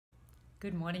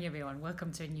Good morning, everyone.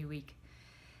 Welcome to a new week.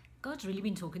 God's really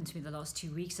been talking to me the last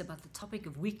 2 weeks about the topic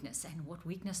of weakness and what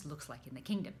weakness looks like in the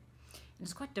kingdom. And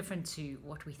it's quite different to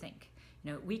what we think.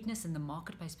 Weakness in the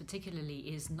marketplace particularly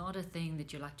is not a thing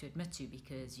that you like to admit to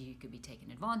because you could be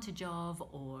taken advantage of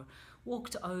or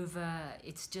walked over.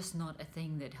 It's just not a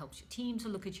thing that helps your team to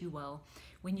look at you well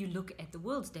when you look at the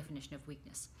world's definition of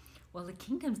weakness. Well, the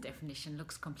kingdom's definition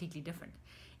looks completely different.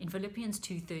 In Philippians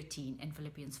 2:13 and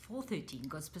Philippians 4:13,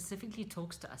 God specifically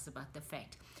talks to us about the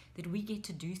fact that we get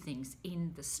to do things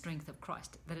in the strength of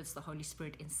Christ, that it's the Holy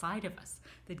Spirit inside of us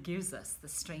that gives us the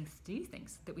strength to do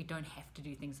things, that we don't have to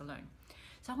do things alone.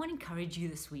 So I want to encourage you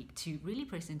this week to really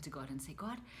press into God and say,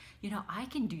 God, I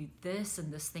can do this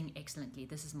and this thing excellently.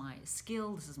 This is my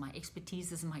skill, this is my expertise,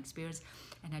 this is my experience,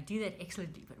 and I do that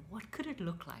excellently. But what could it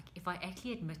look like if I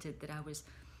actually admitted that I was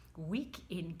weak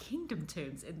in kingdom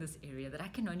terms in this area, that I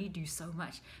can only do so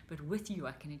much, but with you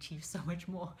I can achieve so much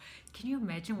more? Can you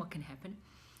imagine what can happen?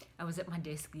 I was at my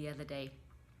desk the other day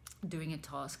doing a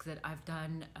task that I've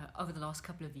done over the last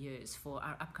couple of years for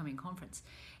our upcoming conference.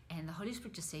 And the Holy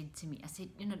Spirit just said to me, I said,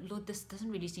 Lord, this doesn't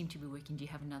really seem to be working. Do you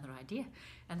have another idea?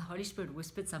 And the Holy Spirit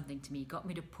whispered something to me, got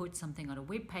me to put something on a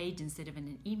web page instead of in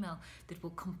an email that will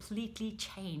completely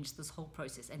change this whole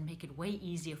process and make it way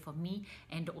easier for me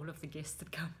and all of the guests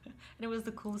that come. And it was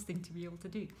the coolest thing to be able to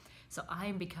do. So I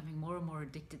am becoming more and more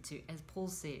addicted to, as Paul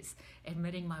says,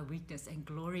 admitting my weakness and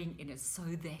glorying in it so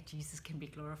that Jesus can be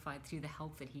glorified through the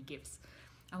help that he gives.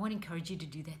 I want to encourage you to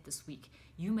do that this week.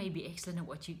 You may be excellent at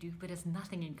what you do, but it's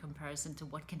nothing in comparison to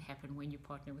what can happen when you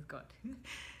partner with God.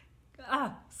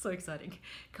 So exciting.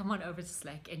 Come on over to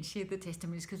Slack and share the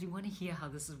testimonies because we want to hear how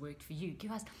this has worked for you.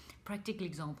 Give us practical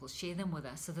examples. Share them with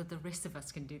us so that the rest of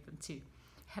us can do them too.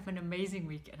 Have an amazing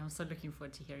week, and I'm so looking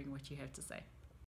forward to hearing what you have to say.